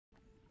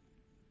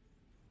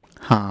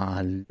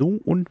Hallo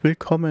und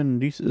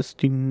willkommen. Dies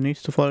ist die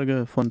nächste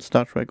Folge von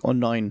Star Trek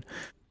Online.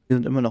 Wir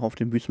sind immer noch auf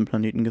dem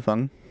Wüstenplaneten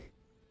gefangen.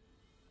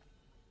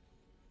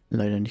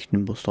 Leider nicht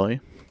in Bus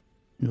 3.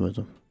 Nur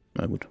so.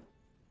 Na gut.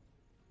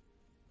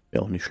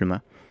 Wäre auch nicht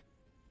schlimmer.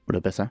 Oder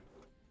besser.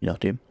 Je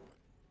nachdem.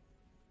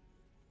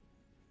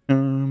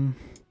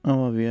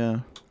 Aber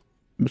wir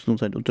müssen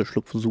uns einen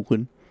Unterschlupf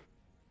suchen.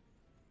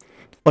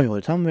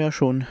 Feuerholz haben wir ja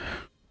schon.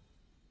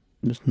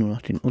 Wir müssen nur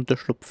noch den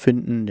Unterschlupf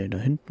finden, der da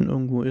hinten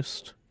irgendwo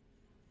ist.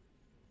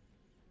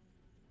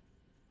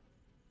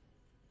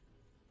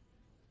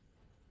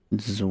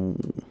 So.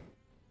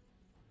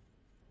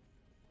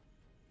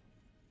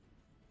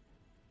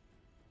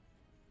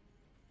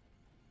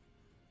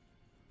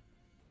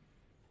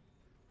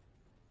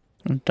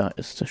 Und da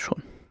ist es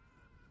schon.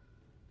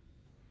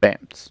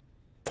 Bams.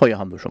 Feuer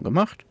haben wir schon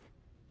gemacht.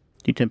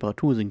 Die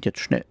Temperatur sinkt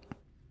jetzt schnell.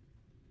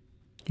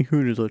 Die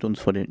Höhle sollte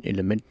uns vor den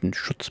Elementen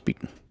Schutz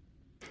bieten.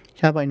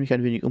 Ich habe mich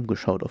ein wenig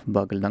umgeschaut.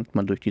 Offenbar gelangt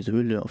man durch diese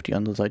Höhle auf die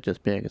andere Seite des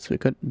Berges. Wir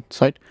könnten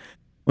Zeit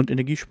und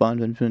Energie sparen,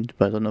 wenn wir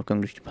bei Sonnenaufgang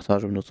durch die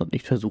Passage benutzen und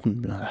nicht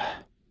versuchen,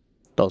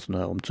 draußen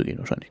herumzugehen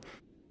wahrscheinlich.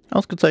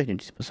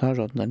 Ausgezeichnet, diese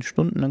Passage hat uns einen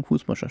stundenlangen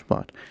Fußmarsch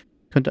erspart.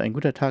 Könnte ein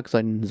guter Tag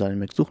sein, in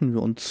Salmek suchen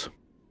wir uns.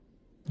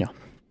 Ja.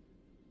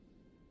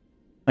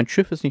 Ein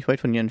Schiff ist nicht weit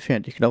von hier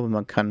entfernt. Ich glaube,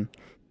 man kann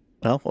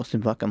Rauch aus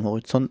dem Wrack am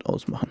Horizont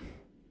ausmachen.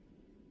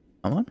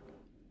 Kann man?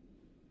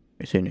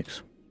 Ich sehe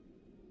nichts.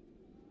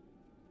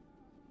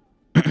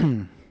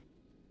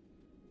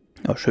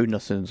 Aber schön,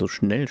 dass sie so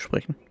schnell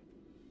sprechen.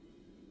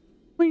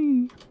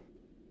 Hui.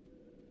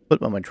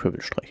 Sollte man meinen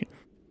Travel streichen.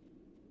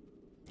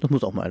 Das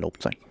muss auch mal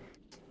erlaubt sein.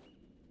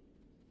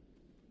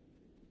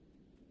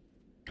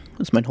 Das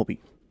ist mein Hobby.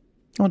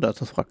 Und da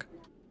ist das Wrack.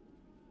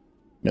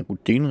 Na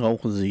gut, den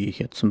Rauch sehe ich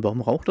jetzt. Und warum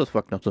raucht das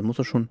Wrack noch? Das muss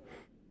ja schon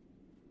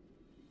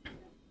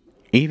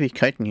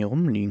Ewigkeiten hier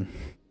rumliegen.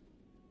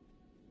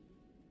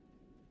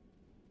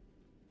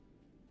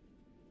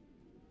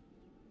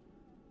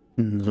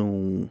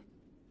 So.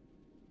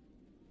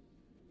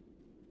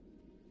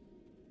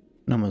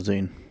 Na, mal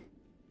sehen.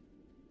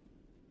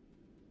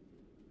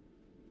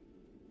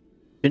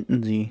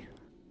 Finden Sie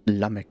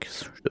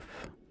Lameks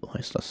Schiff. So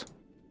heißt das.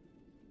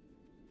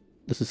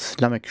 Das ist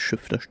Lameks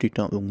Schiff, das steht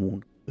da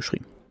irgendwo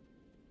geschrieben.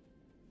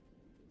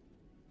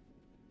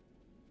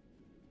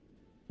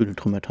 Schöne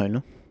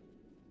Trümmerteile.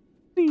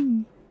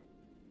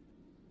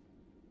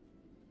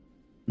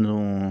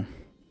 So.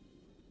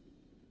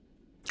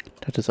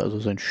 Das ist also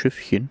sein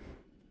Schiffchen.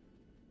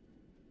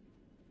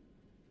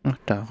 Ach,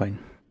 da rein.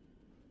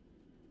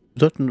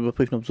 Wir sollten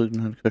überprüfen, ob so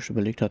ein Crash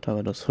überlegt hat,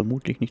 aber das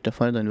vermutlich nicht der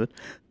Fall sein wird.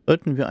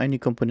 Sollten wir einige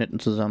Komponenten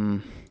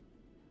zusammen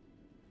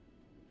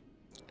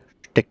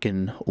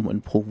stecken, um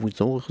ein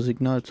provisorisches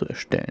Signal zu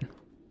erstellen.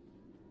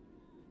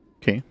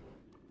 Okay.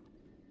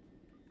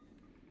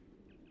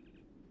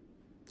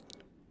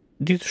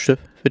 Dieses Schiff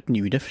wird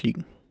nie wieder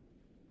fliegen.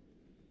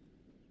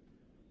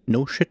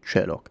 No shit,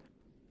 Sherlock.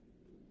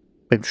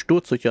 Beim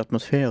Sturz durch die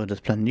Atmosphäre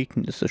des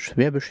Planeten ist es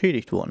schwer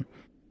beschädigt worden.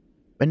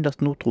 Wenn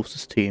das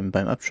Notrufsystem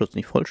beim Abschuss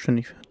nicht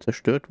vollständig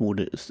zerstört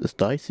wurde, ist es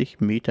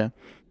 30 Meter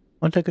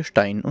unter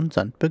Gestein und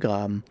Sand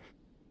begraben,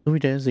 sowie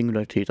der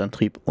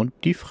Singularitätsantrieb und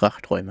die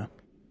Frachträume.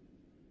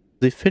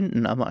 Sie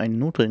finden aber einen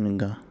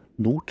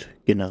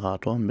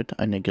Notgenerator mit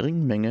einer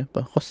geringen Menge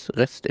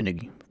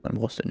Restenergie.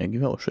 Rostenergie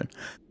wäre auch schön.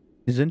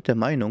 Sie sind der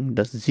Meinung,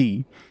 dass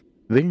Sie,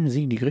 wenn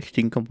Sie die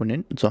richtigen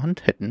Komponenten zur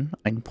Hand hätten,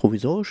 ein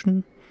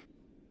provisorisches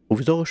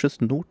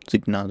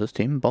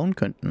Notsignalsystem bauen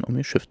könnten, um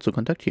Ihr Schiff zu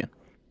kontaktieren.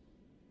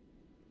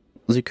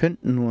 Sie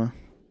könnten nur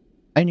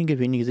einige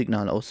wenige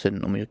Signale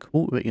aussenden, um Ihre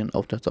Crew über Ihren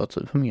Auftragsorte zu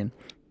informieren.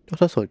 Doch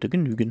das sollte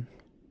genügen.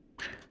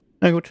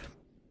 Na gut,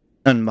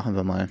 dann machen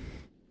wir mal.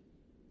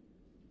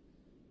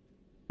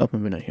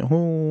 Laufen wir wieder hier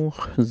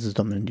hoch,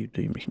 sammeln die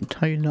dämlichen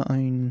Teile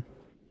ein.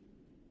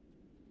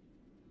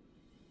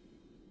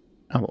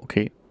 Aber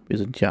okay, wir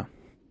sind ja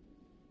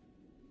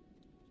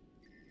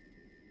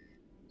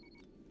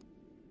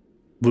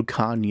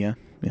Vulkanier.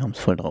 Wir haben es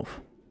voll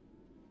drauf.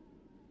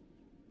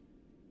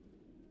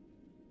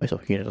 Weiß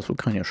auch jeder, dass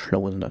Vulkanier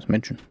schlauer sind als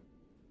Menschen.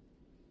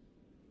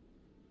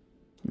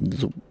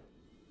 So.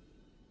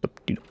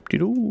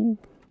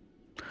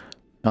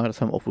 Ja,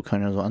 das haben auch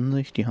Vulkanier so an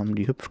sich. Die haben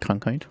die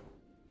Hüpfkrankheit.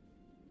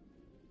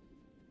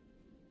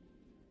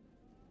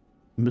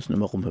 Wir müssen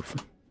immer rumhüpfen.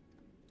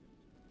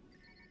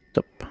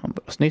 So, haben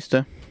wir das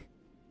nächste.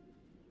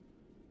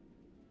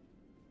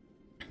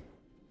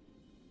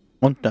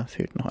 Und da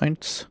fehlt noch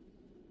eins.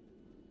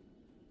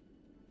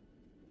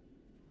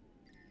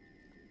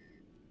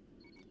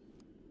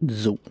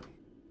 So.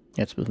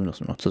 Jetzt müssen wir das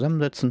nur noch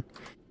zusammensetzen.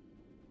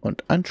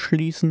 Und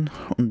anschließen.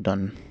 Und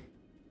dann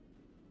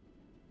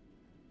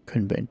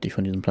können wir endlich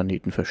von diesem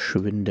Planeten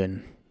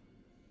verschwinden.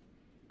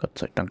 Gott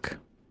sei Dank.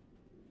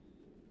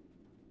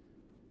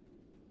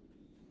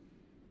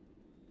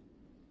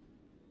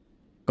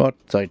 Gott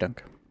sei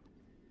Dank.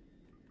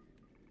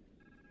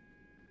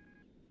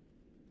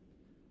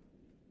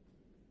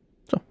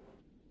 So.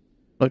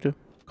 Leute,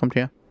 kommt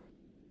her.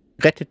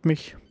 Rettet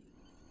mich.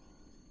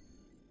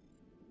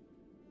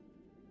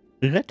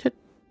 Rettet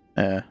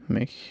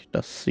Mich.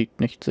 Das sieht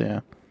nicht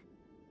sehr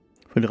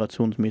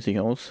föderationsmäßig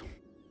aus.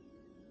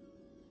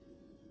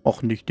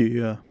 Auch nicht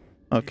der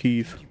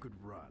Archiv.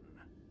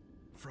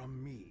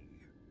 From me.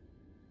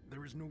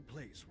 There is no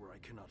place where I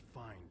cannot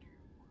find you.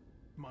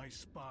 My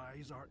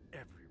spies are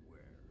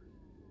everywhere.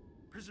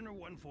 Prisoner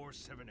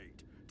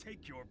 1478,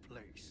 take your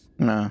place.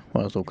 Na,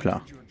 war so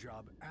klar. You did your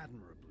job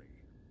admirably.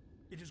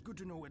 It is good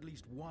to know at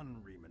least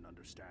one Riemann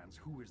understands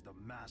who is the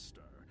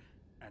master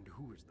and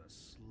who is the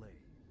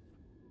slave.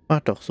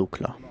 War doch so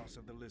klar. The loss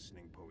of the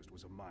listening post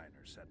was a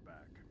minor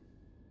setback.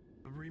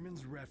 The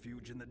Riemann's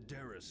refuge in the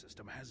Dara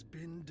system has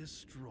been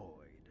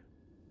destroyed.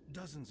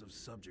 Dozens of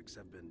subjects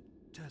have been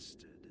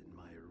tested in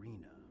my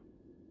arena.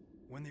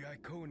 When the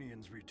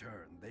Iconians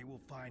return, they will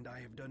find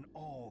I have done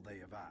all they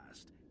have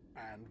asked,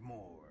 and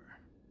more.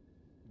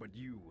 But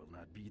you will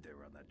not be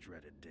there on that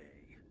dreaded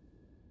day.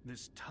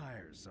 This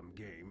tiresome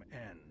game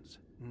ends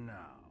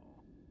now.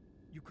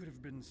 You could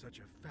have been such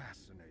a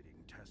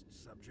fascinating test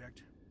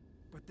subject,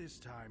 but this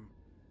time,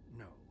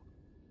 no.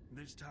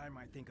 This time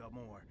I think a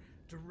more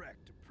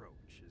direct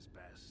approach is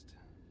best.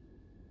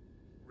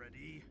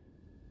 Ready?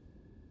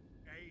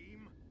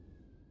 Aim.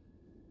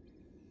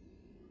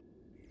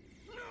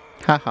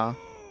 Haha.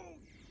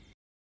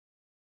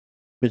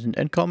 Wir sind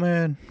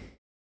entkommen.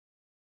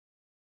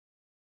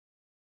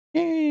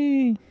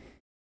 Yay.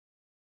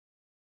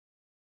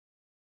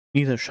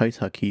 Dieser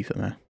scheiß Archiv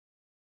immer.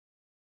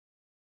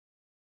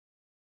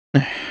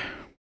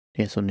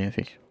 Der ist so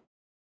nervig.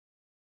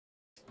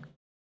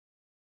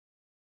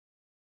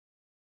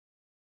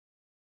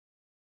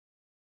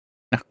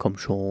 Ach komm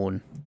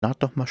schon.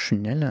 Lad doch mal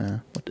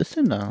schneller. Was ist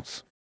denn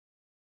das?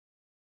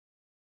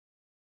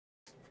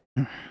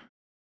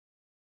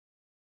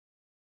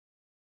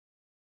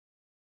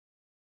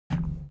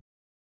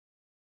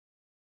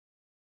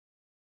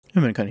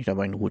 Immerhin kann ich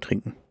dabei in Ruhe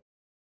trinken.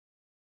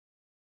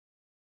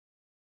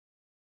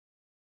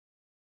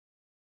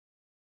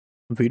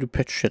 Und wie du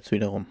patchst jetzt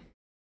wieder rum.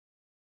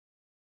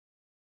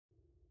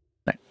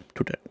 Nein,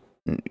 tut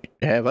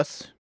er.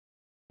 Was?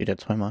 Steht er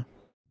zweimal?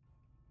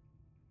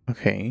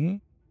 Okay.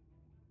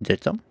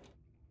 Seltsam.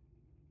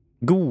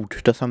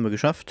 Gut, das haben wir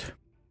geschafft.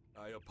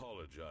 I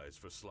apologize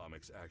for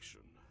Slamic's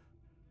action.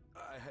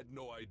 I had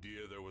no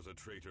idea there was a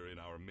traitor in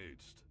our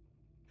midst.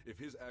 If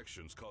his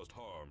actions caused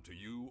harm to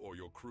you or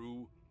your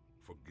crew,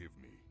 forgive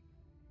me.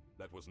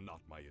 That was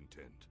not my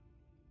intent.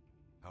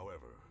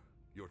 However,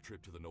 your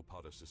trip to the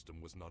Nopata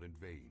system was not in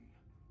vain.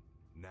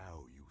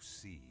 Now you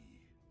see.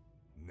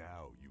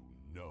 Now you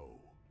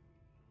know.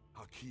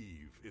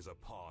 Hakiv is a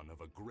pawn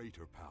of a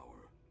greater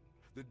power.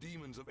 The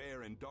demons of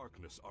air and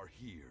darkness are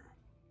here.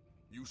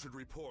 You should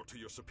report to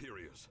your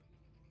superiors.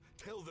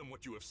 Tell them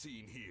what you have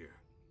seen here.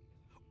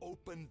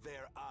 Open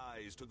their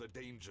eyes to the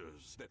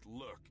dangers that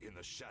lurk in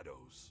the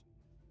shadows.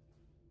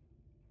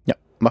 Ja,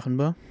 machen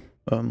wir.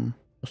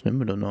 Was nehmen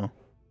wir denn noch?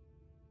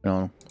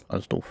 Ja,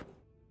 alles doof.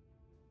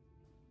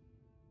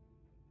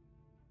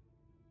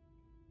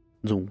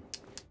 So.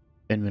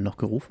 Werden wir noch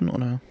gerufen,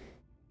 oder?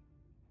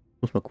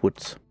 Muss mal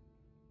kurz.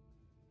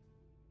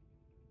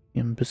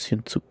 Hier ein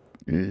bisschen zu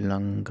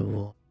lang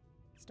geworden.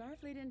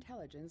 Starfleet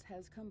Intelligence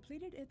has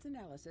completed its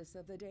analysis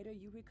of the data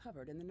you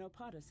recovered in the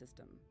Nopata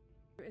system.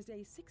 There is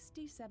a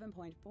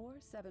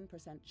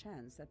 67.47%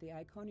 chance that the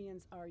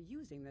Iconians are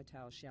using the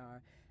Tal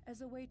Shiar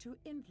as a way to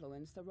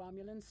influence the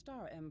Romulan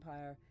Star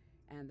Empire,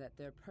 and that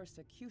their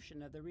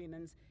persecution of the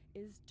Riemans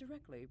is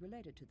directly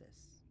related to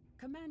this.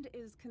 Command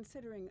is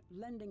considering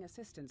lending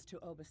assistance to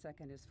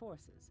Obasek and his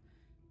forces,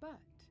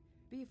 but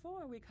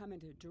before we come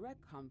into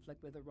direct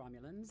conflict with the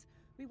Romulans,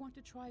 we want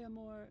to try a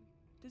more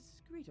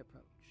discreet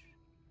approach.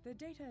 The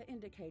data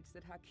indicates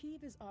that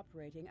Hakiv is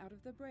operating out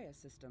of the Brea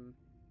system.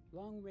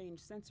 Long-range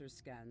sensor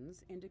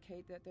scans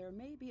indicate that there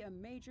may be a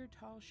major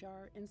Tal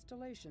Shiar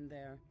installation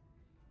there.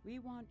 We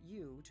want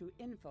you to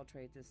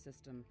infiltrate this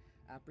system,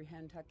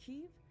 apprehend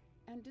Hakiv,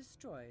 and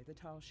destroy the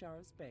Tal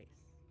Shiar's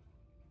base.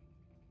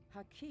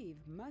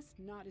 Hakiv must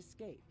not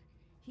escape.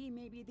 He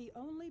may be the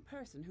only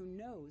person who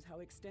knows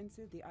how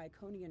extensive the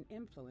Iconian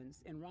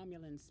influence in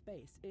Romulan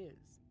space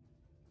is.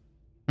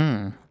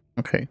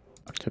 Okay.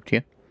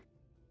 Akzeptiert.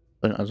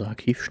 Sollen also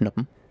Hakiv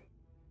schnappen.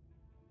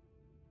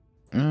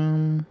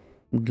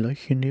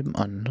 Gleich hier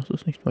nebenan. Das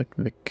ist nicht weit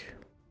weg.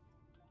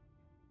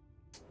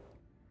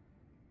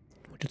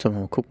 Und jetzt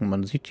mal gucken.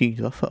 Man sieht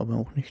die Waffe aber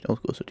auch nicht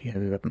ausgerüstet, die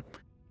Heavy Weapon.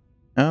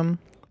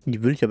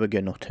 Die will ich aber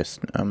gerne noch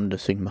testen.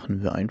 Deswegen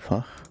machen wir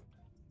einfach.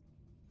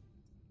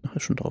 Ach,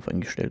 ist schon drauf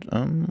eingestellt.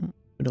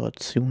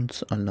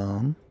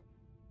 Föderationsalarm.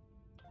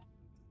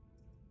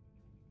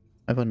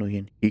 Einfach nur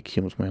hier ein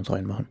Häkchen muss man jetzt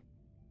reinmachen.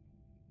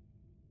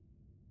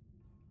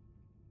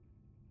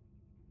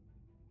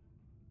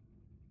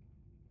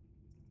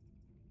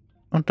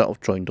 Und da auf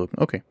Join drücken.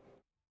 Okay.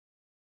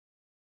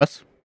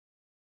 Was?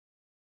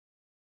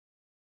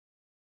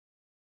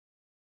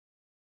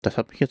 Das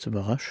hat mich jetzt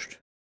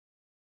überrascht.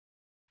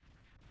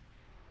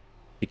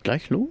 Geht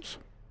gleich los?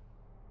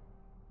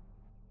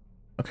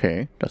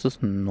 Okay, das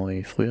ist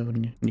neu. Früher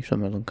lief da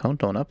mal so ein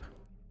Countdown ab.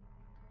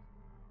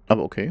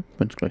 Aber okay,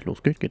 wenn es gleich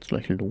losgeht, geht es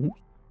gleich los.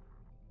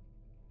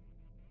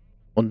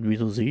 Und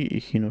wieso sehe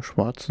ich hier nur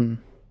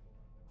schwarzen...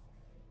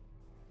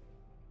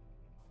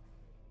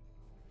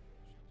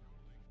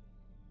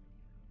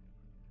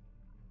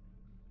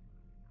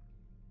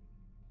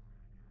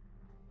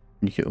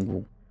 Bin ich hier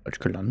irgendwo falsch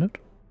gelandet?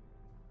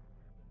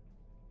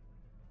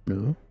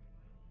 Nö.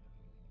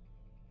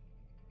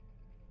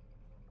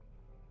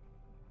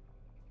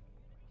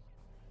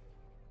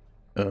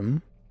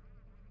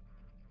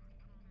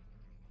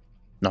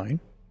 Nein.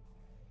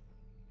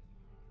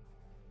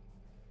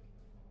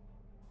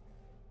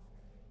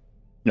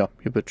 Ja,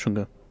 hier wird schon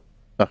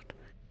gesagt.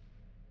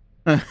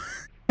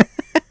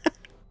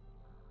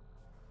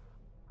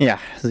 Ja,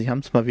 sie haben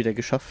es mal wieder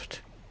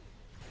geschafft,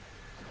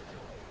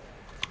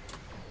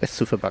 es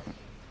zu verbacken.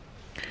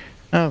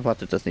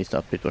 Wartet das nächste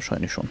Update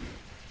wahrscheinlich schon.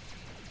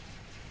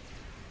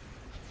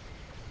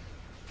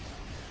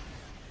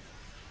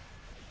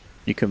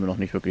 Hier können wir noch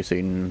nicht wirklich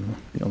sehen,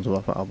 wie unsere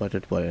Waffe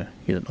arbeitet, weil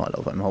hier sind noch alle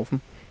auf einem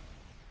Haufen.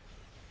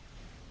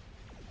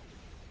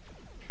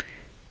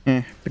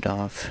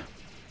 Bedarf.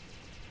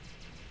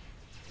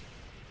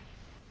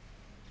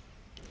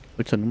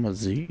 Willst du nur mal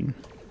sehen?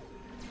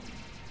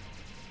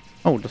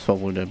 Oh, das war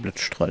wohl der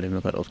Blitzstrahl, den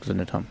wir gerade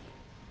ausgesendet haben.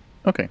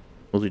 Okay,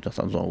 so sieht das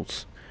also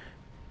aus.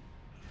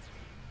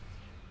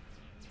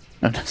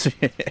 Ja, das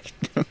wäre echt...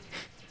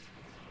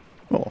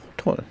 Oh,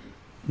 toll.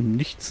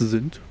 Nichts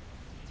sind.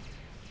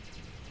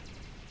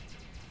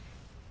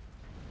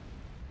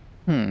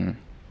 Bin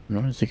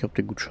noch nicht sicher, ob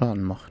der gut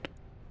Schaden macht.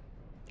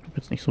 Ich habe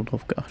jetzt nicht so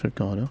drauf geachtet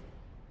gerade.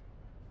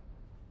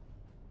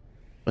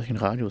 Welchen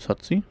Radius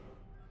hat sie?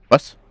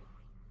 Was?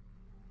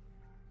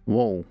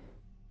 Wow.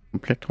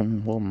 Komplett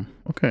drumherum.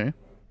 Okay.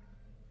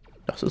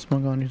 Das ist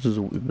mal gar nicht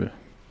so übel.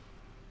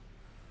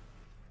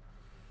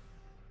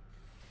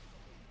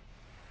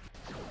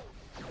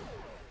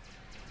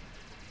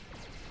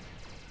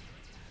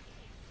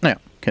 Naja,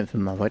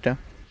 kämpfen wir mal weiter.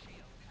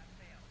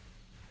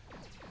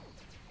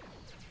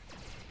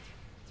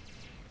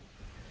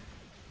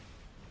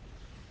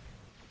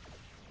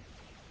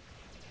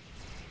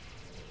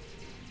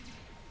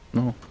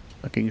 No,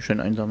 dagegen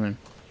schön einsammeln.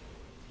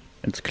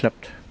 Wenn es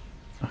klappt.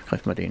 Ach,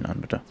 greif mal den an,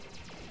 bitte.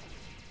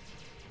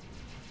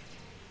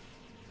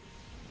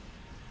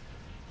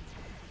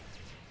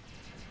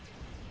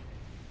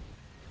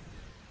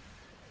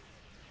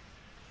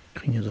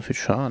 Kriegen hier so viel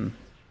Schaden.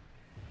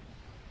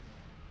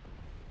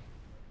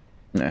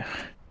 Ne,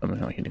 sammeln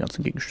wir hier die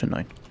ganzen Gegenstände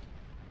ein.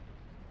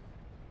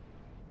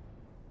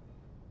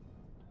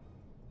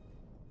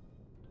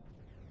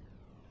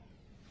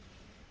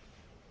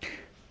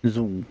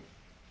 So.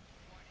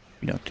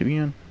 Wieder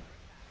aktivieren.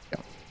 Ja.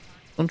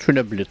 So ein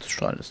schöner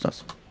Blitzstrahl ist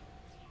das.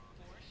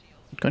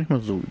 Gar nicht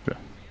mal so übel.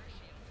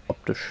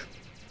 Optisch.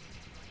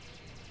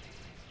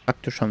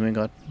 Praktisch haben wir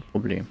gerade ein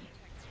Problem.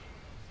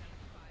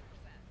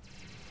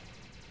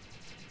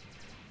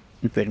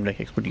 Und werden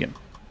gleich explodieren.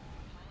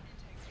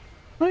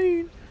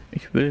 Nein,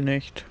 ich will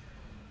nicht.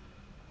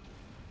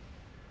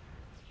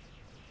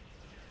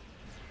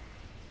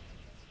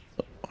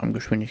 So,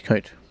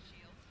 Geschwindigkeit.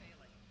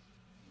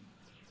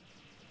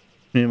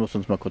 Ne, muss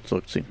uns mal kurz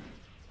zurückziehen.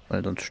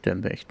 Weil sonst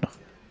sterben wir echt noch.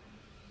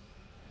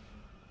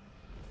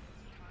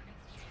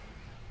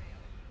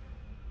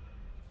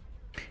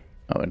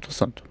 Aber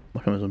interessant.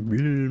 Machen wir so ein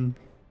Bild.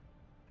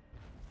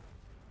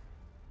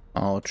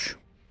 Autsch.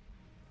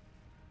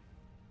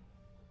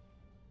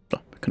 So,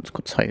 wir können es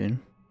kurz heilen.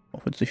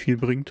 Auch wenn es nicht viel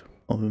bringt.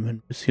 Auch wenn wir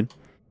ein bisschen.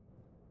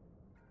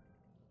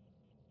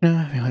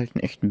 Ja, wir halten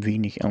echt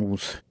wenig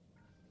aus.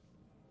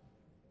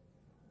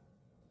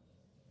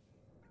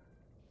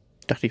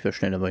 Ich dachte, ich wäre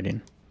schneller bei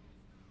denen.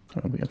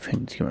 Aber irgendwie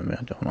empfängt sich jemand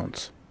mehr von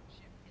uns.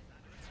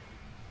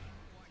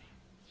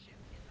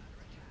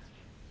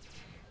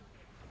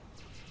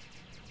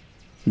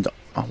 So,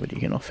 machen wir die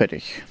hier noch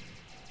fertig.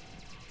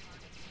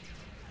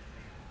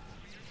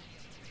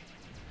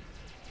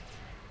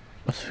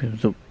 Was für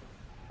so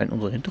ein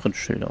unsere hinteren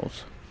Schilder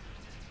aus?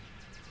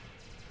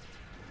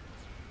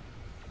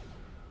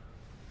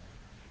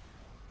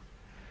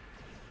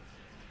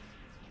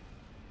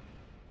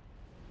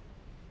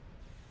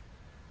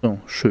 So,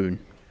 schön.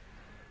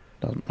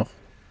 Da sind noch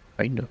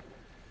Feinde.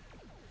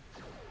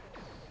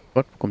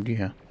 Gott, wo kommen die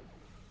her?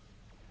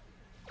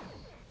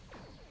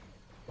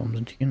 Warum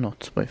sind hier noch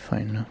zwei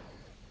Feinde?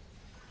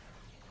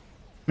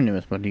 Wir nehmen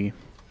erstmal die.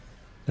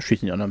 Da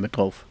schießen die anderen mit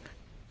drauf.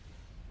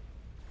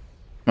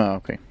 Ah,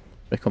 okay.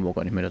 Vielleicht kommen wir auch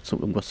gar nicht mehr dazu,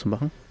 irgendwas zu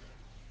machen.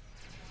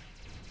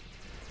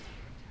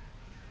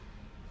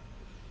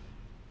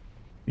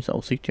 Wie es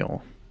aussieht, ja.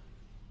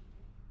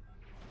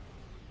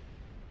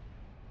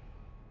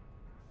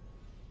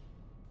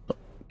 So,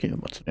 gehen wir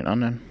mal zu den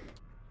anderen.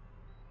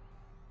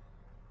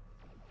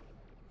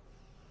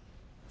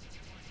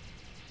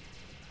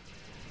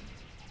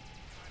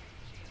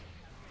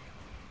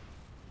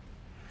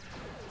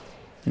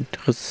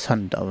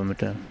 Interessant, aber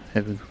mit der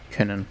Heavy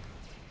Cannon.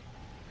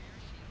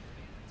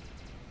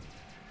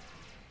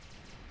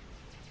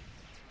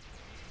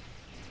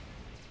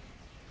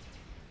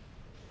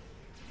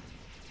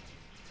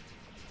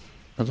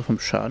 Also vom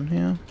Schaden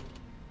her.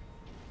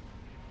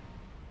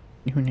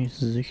 Ich bin nicht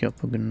sicher,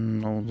 ob wir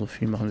genauso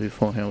viel machen wie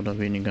vorher oder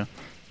weniger.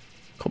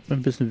 Kommt mir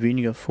ein bisschen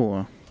weniger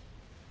vor.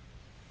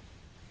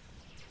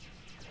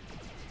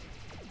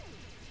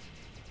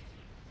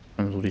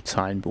 Wenn man so die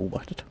Zahlen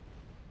beobachtet.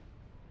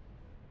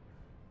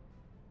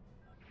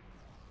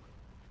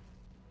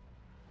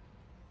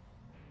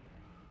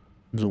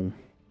 So.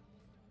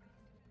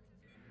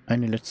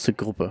 Eine letzte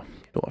Gruppe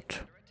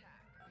dort.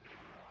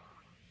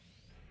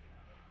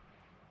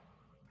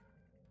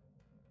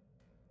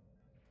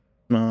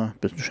 Na, ein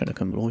bisschen schneller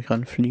können wir ruhig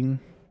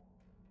ranfliegen.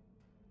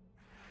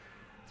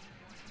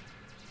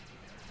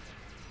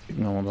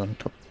 Kriegen wir unseren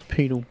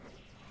Torpedo.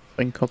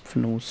 Kopf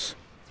los.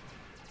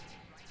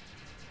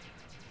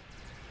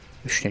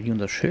 Wie schnell die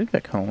unser Schild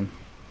weghauen.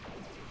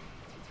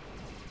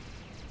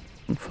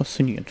 Und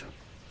faszinierend.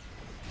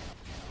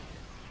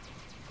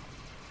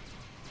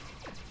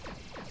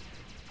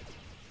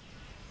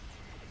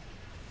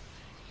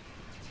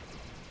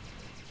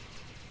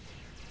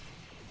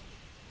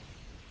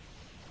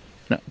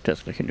 Na, der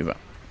ist gleich hinüber.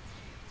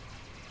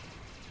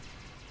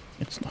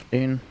 Jetzt noch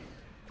den.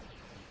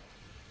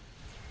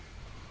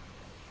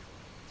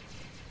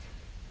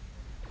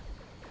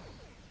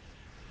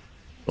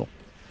 So,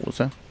 wo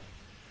ist er?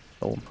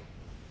 Da oben.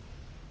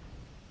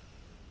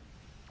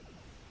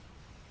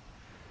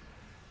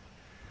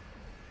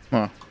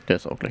 Ah, der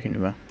ist auch gleich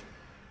hinüber.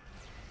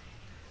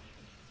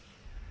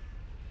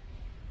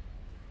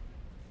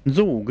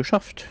 So,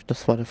 geschafft.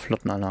 Das war der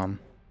Flottenalarm.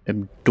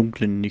 Im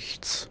dunklen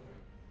Nichts.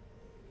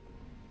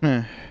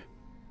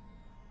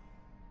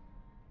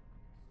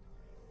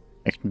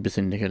 Echt ein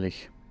bisschen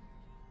lächerlich.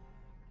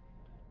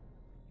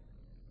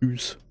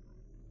 Tschüss.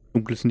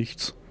 Dunkles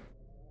Nichts.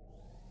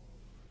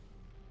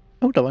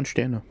 Oh, da waren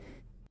Sterne.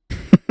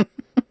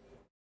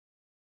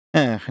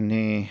 Ach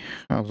nee,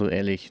 also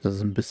ehrlich, das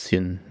ist ein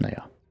bisschen,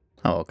 naja.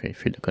 Aber okay,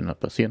 Fehler können halt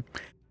passieren.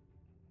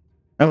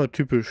 Aber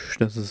typisch,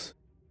 dass es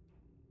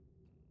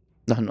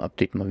nach einem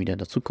Update mal wieder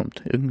dazu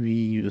kommt.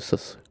 Irgendwie ist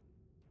das,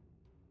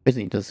 weiß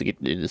nicht, das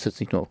ist jetzt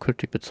nicht nur auf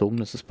Kritik bezogen,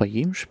 das ist bei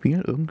jedem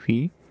Spiel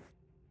irgendwie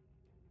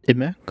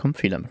immer kommen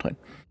Fehler mit rein.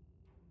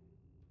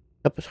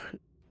 Ich habe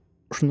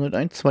schon seit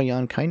 1, 2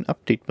 Jahren kein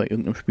Update bei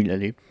irgendeinem Spiel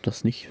erlebt,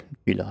 das nicht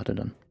Fehler hatte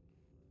dann.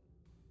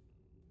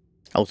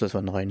 Außer es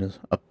war eine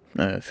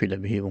reine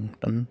Fehlerbehebung.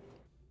 Dann,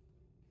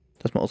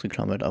 dass man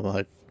ausgeklammert, aber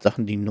halt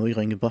Sachen, die neu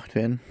reingebracht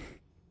werden,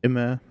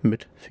 immer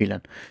mit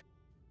Fehlern.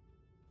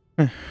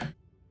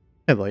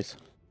 Wer weiß.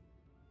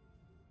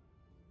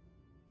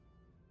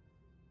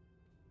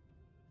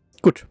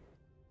 Gut.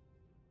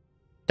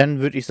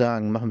 Dann würde ich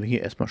sagen, machen wir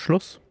hier erstmal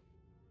Schluss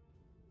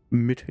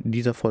mit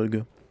dieser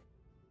Folge.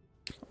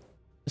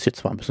 Ist jetzt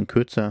zwar ein bisschen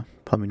kürzer,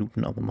 ein paar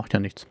Minuten, aber macht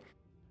ja nichts.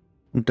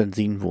 Und dann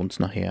sehen wir uns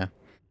nachher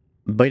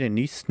bei der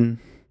nächsten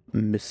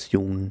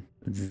Mission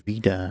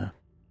wieder.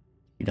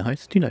 Wieder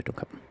heißt die Leitung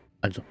kappen.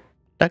 Also,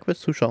 danke fürs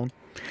Zuschauen.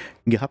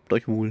 Gehabt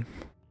euch wohl.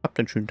 Habt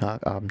einen schönen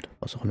Tag, Abend,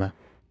 was auch immer.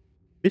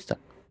 Bis dann.